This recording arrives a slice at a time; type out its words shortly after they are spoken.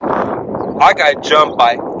I got jumped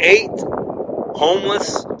by 8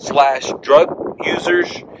 homeless / drug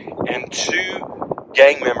users and 2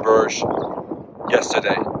 gang members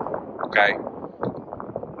yesterday. Okay.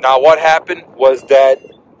 Now what happened was that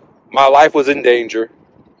my life was in danger.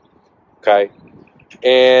 Okay.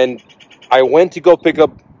 And I went to go pick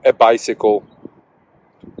up a bicycle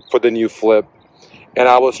for the new flip. And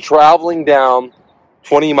I was traveling down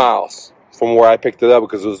 20 miles from where I picked it up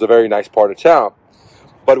because it was a very nice part of town.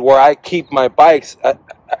 But where I keep my bikes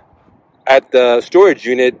at the storage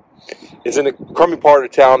unit is in a crummy part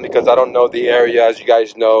of town because I don't know the area. As you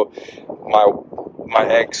guys know, my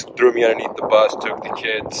ex threw me underneath the bus, took the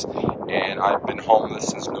kids, and I've been homeless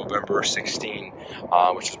since November 16,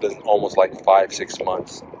 which has been almost like 5-6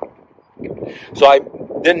 months. So I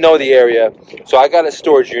didn't know the area, so I got a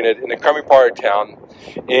storage unit in a crummy part of town,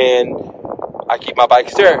 and I keep my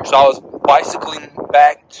bikes there. So I was bicycling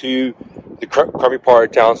back to the crummy part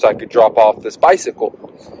of town so I could drop off this bicycle.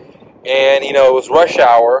 And, it was rush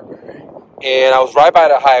hour, and I was right by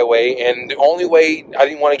the highway, and the only way I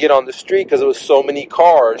didn't want to get on the street because there was so many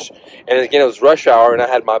cars, and again, it was rush hour, and I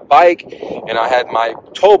had my bike, and I had my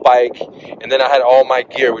tow bike, and then I had all my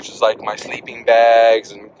gear, which is like my sleeping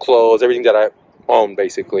bags and clothes, everything that I own,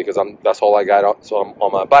 basically, because that's all I got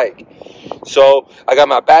on my bike. So I got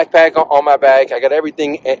my backpack on my back, I got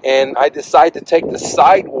everything, and I decided to take the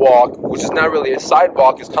sidewalk, which is not really a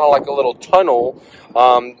sidewalk, it's kind of like a little tunnel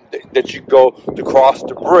that you go to cross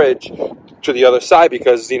the bridge to the other side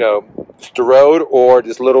because, it's the road or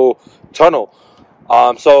this little tunnel.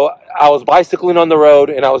 So I was bicycling on the road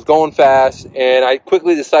and I was going fast, and I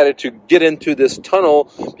quickly decided to get into this tunnel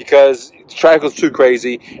because the traffic was too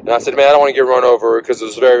crazy. And I said, man, I don't want to get run over because it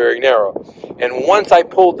was very, very narrow. And once I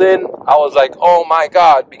pulled in, I was like, oh my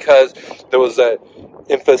God, because there was an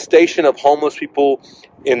infestation of homeless people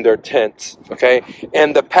in their tents, okay?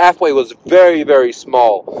 And the pathway was very, very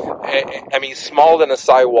small. I mean, smaller than a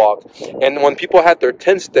sidewalk. And when people had their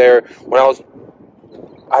tents there,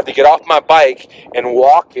 I had to get off my bike and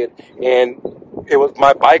walk it, and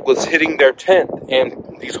my bike was hitting their tent,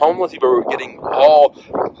 and these homeless people were getting all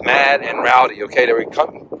mad and rowdy, okay? They were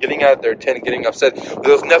getting out of their tent and getting upset. But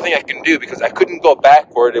there was nothing I can do because I couldn't go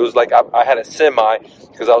backward. It was like I had a semi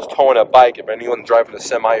because I was towing a bike. If anyone's driving a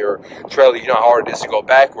semi or trailer, you know how hard it is to go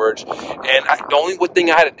backwards. And the only thing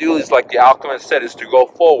I had to do is, like the alchemist said, is to go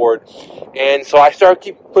forward. And so I started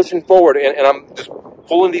keep pushing forward, and I'm just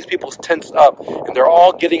pulling these people's tents up, and they're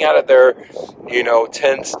all getting out of their,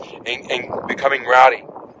 tents and becoming rowdy.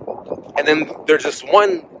 And then there's just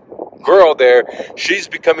one girl there. She's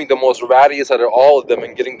becoming the most rowdiest out of all of them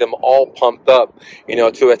and getting them all pumped up,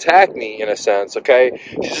 to attack me in a sense. Okay,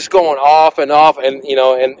 she's just going off and off, and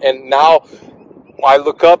and now I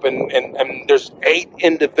look up and there's 8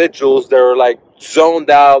 individuals that are like zoned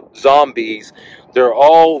out zombies. They're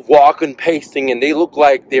all walking, pacing, and they look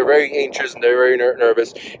like they're very anxious and they're very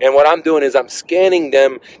nervous. And what I'm doing is I'm scanning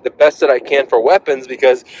them the best that I can for weapons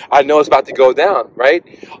because I know it's about to go down, right?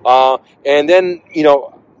 And then,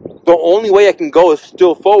 the only way I can go is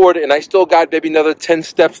still forward, and I still got maybe another 10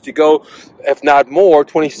 steps to go, if not more,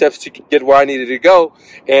 20 steps to get where I needed to go.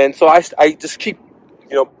 And so I just keep,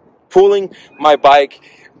 pulling my bike,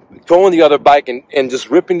 towing the other bike, and just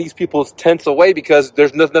ripping these people's tents away because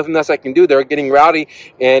there's nothing else I can do. They're getting rowdy,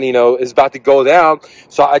 and it's about to go down.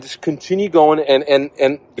 So I just continue going,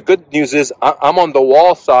 and the good news is I'm on the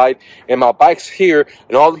wall side, and my bike's here,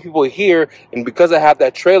 and all the people are here, and because I have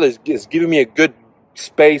that trailer, it's giving me a good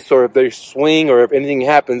space, or if they swing or if anything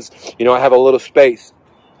happens, I have a little space.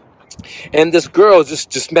 And this girl is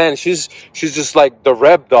just man, she's just like the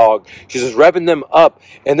rev dog. She's just revving them up.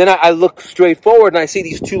 And then I look straight forward and I see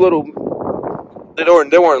these 2 little,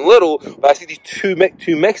 they weren't little, but I see these two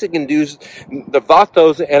Mexican dudes, the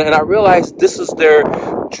vatos, and I realize this is their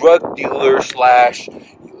drug dealer /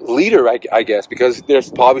 leader, I guess, because they're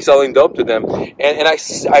probably selling dope to them. And I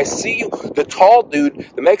see the tall dude,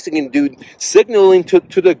 the Mexican dude, signaling to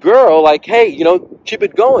the girl, like, hey, keep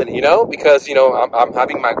it going, because, I'm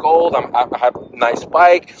having my gold, I have a nice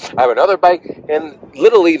bike, I have another bike, and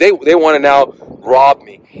literally they want to now rob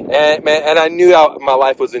me. And man, and I knew my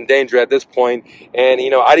life was in danger at this point, and,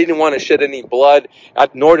 I didn't want to shed any blood,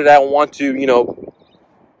 nor did I want to,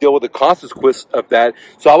 deal with the consequence of that.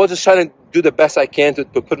 So I was just trying to do the best I can to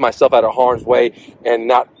put myself out of harm's way and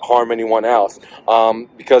not harm anyone else,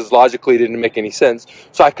 because logically it didn't make any sense.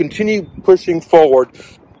 So I continued pushing forward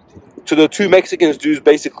to the 2 Mexican dudes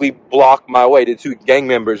basically blocked my way, the 2 gang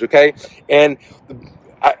members, okay? And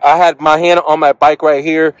I had my hand on my bike right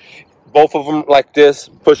here. both of them like this,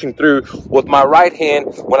 pushing through. With my right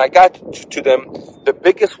hand, when I got to them, the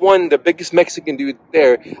biggest Mexican dude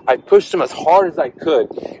there, I pushed him as hard as I could.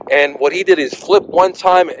 And what he did is flip one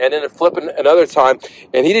time and then flip another time.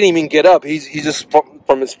 And he didn't even get up. He just,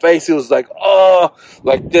 from his face, he was like, oh,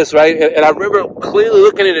 like this, right? And I remember clearly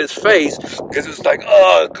looking at his face because it was like,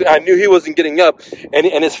 oh, I knew he wasn't getting up.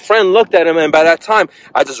 And his friend looked at him. And by that time,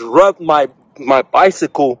 I just rubbed my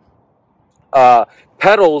bicycle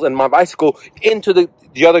pedals and my bicycle into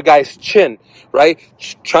the other guy's chin, right?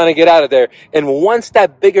 Trying to get out of there. And once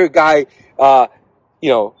that bigger guy,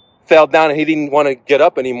 fell down and he didn't want to get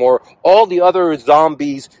up anymore, all the other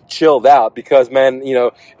zombies chilled out because, man,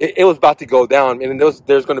 it was about to go down. And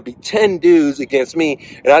there's going to be 10 dudes against me.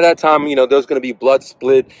 And at that time, there's going to be blood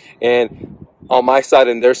split and on my side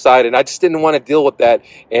and their side. And I just didn't want to deal with that.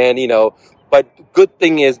 And, but good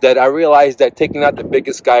thing is that I realized that taking out the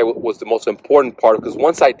biggest guy was the most important part, because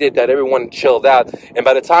once I did that, everyone chilled out. And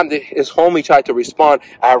by the time his homie tried to respond,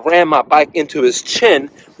 I ran my bike into his chin,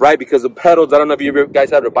 right? Because the pedals, I don't know if you guys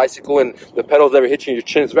have a bicycle and the pedals ever hit you in your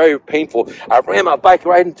chin. It's very painful. I ran my bike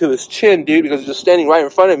right into his chin, dude, because he was just standing right in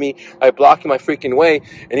front of me, like blocking my freaking way.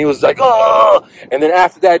 And he was like, oh! And then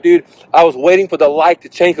after that, dude, I was waiting for the light to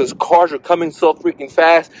change because cars are coming so freaking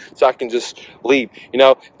fast so I can just leave.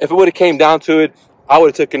 If it would have came down to it, I would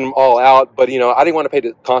have taken them all out, but, I didn't want to pay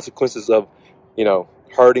the consequences of,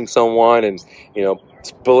 hurting someone and,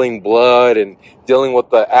 spilling blood and dealing with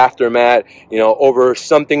the aftermath, over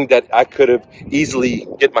something that I could have easily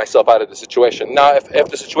get myself out of the situation. Now, if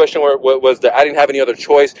the situation was that I didn't have any other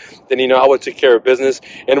choice, then, I would take care of business.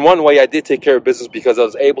 And one way I did take care of business because I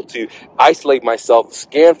was able to isolate myself,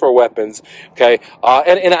 scan for weapons, okay?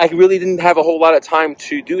 And I really didn't have a whole lot of time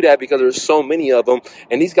to do that because there's so many of them.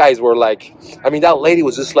 And these guys were like, that lady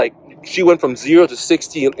was just like, she went from 0 to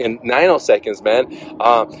 60 in 9 man.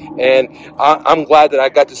 And I'm glad that I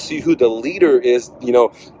got to see who the leader is,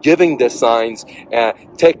 giving the signs and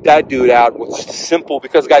take that dude out was simple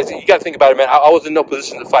because, guys, you got to think about it, man. I was in no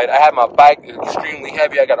position to fight. I had my bike extremely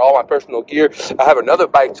heavy. I got all my personal gear. I have another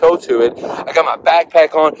bike towed to it. I got my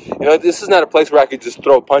backpack on. This is not a place where I could just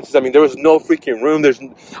throw punches. There was no freaking room. There's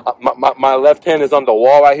my left hand is on the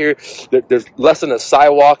wall right here. There's less than a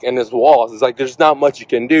sidewalk and there's walls. It's like there's not much you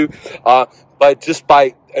can do. But just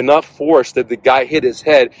by enough force that the guy hit his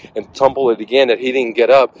head and tumbled it again that he didn't get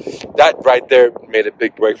up, that right there made a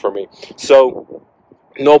big break for me. So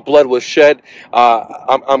no blood was shed.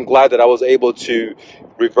 I'm glad that I was able to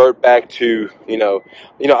revert back to,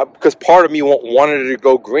 because part of me wanted it to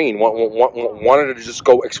go green, wanted it to just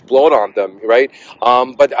go explode on them, right?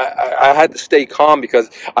 But I had to stay calm because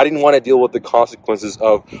I didn't want to deal with the consequences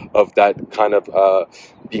of that kind of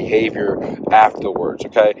behavior afterwards,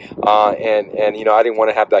 okay? And I didn't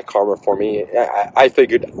want to have that karma for me. I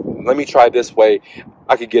figured, let me try this way.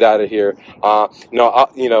 I could get out of here,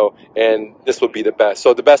 and this would be the best.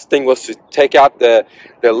 So the best thing was to take out the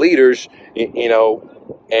leaders,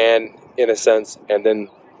 and in a sense, and then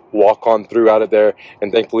walk on through out of there.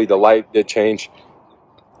 And thankfully, the light did change,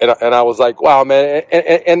 and I was like, wow, man.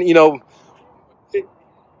 And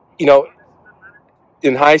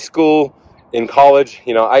in high school, in college,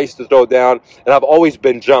 I used to throw down, and I've always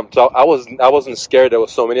been jumped. So I wasn't scared there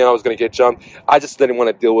was so many and I was going to get jumped. I just didn't want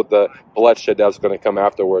to deal with the bloodshed that was going to come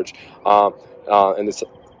afterwards, and its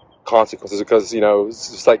consequences, because it's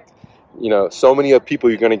just like so many of people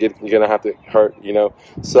you're going to have to hurt.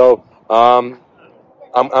 So I'm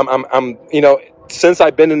since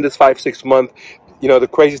I've been in this 5-6 month, the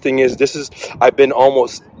crazy thing is I've been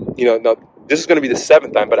almost this is going to be the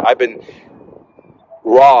 7th time, but I've been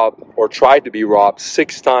robbed or tried to be robbed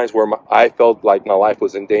 6 times where I felt like my life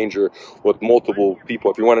was in danger with multiple people.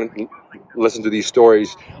 If you want to listen to these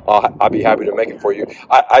stories, I'll be happy to make it for you.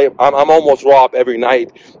 I'm almost robbed every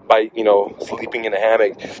night by sleeping in a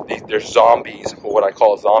hammock. There's zombies, or what I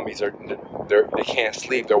call zombies. They can't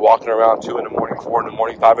sleep. They're walking around 2 in the morning, 4 in the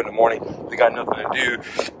morning, 5 in the morning. They got nothing to do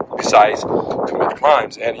besides commit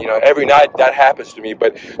crimes. And every night that happens to me.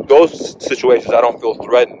 But those situations I don't feel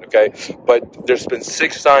threatened. Okay, but there's been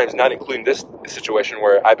 6 times, not including this situation,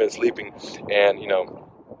 where I've been sleeping and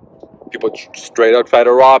people straight up try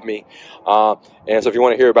to rob me. And so if you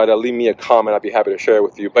want to hear about it, leave me a comment. I'd be happy to share it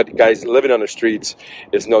with you. But guys, living on the streets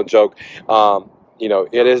is no joke.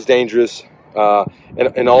 It is dangerous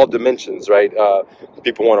in all dimensions, right?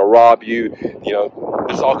 People want to rob you.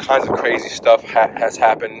 There's all kinds of crazy stuff has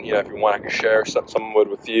happened. If you want, I can share some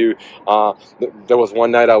with you. There was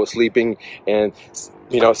one night I was sleeping and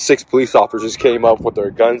 6 police officers came up with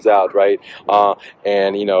their guns out, right?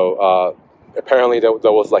 apparently there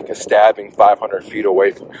was like a stabbing 500 feet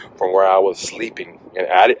away from where I was sleeping, and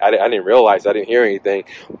I didn't realize, I didn't hear anything,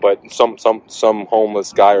 but some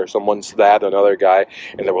homeless guy or someone stabbed another guy,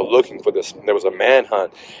 and they were looking for this. There was a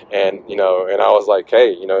manhunt, and and I was like,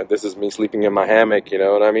 hey, this is me sleeping in my hammock, you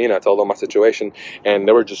know what I mean? I told them my situation, and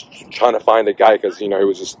they were just trying to find the guy because it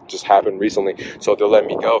was just happened recently, so they'll let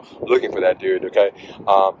me go looking for that dude. Okay,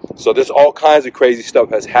 so there's all kinds of crazy stuff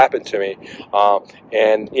has happened to me,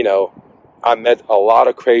 and I met a lot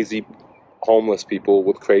of crazy homeless people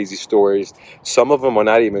with crazy stories. Some of them are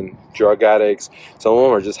not even drug addicts. Some of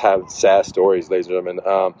them are just have sad stories, ladies and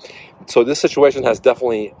gentlemen. So this situation has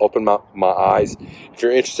definitely opened my eyes. If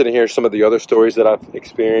you're interested in hearing some of the other stories that I've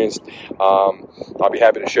experienced, I'll be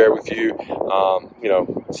happy to share with you.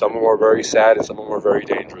 Some of them are very sad and some of them are very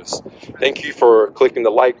dangerous. Thank you for clicking the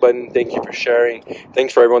like button. Thank you for sharing.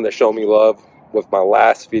 Thanks for everyone that showed me love with my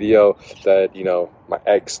last video that, my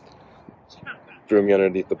ex threw me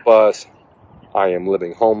underneath the bus. I am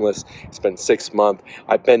living homeless. It's been 6 months.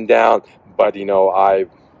 I've been down, but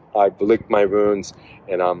I've licked my wounds,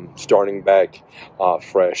 and I'm starting back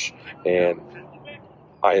fresh. And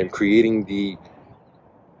I am creating the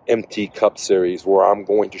Empty Cup series where I'm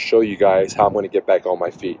going to show you guys how I'm going to get back on my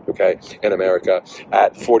feet, okay, in America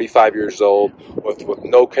at 45 years old with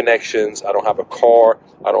no connections. I don't have a car.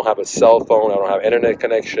 I don't have a cell phone. I don't have internet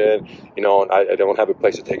connection, and I don't have a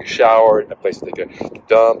place to take a shower, a place to take a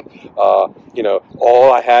dump.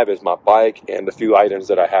 All I have is my bike and the few items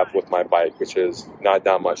that I have with my bike, which is not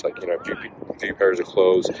that much, like, a few pairs of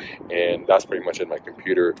clothes, and that's pretty much in my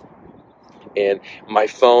computer. And my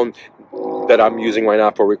phone that I'm using right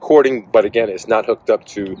now for recording, but again, it's not hooked up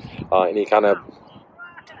to any kind of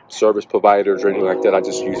service providers or anything like that. I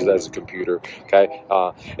just use it as a computer. Okay.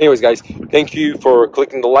 Anyways, guys, thank you for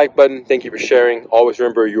clicking the like button. Thank you for sharing. Always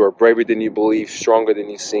remember, you are braver than you believe, stronger than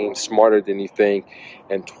you seem, smarter than you think,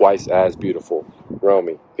 and twice as beautiful.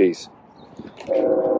 Romy, peace.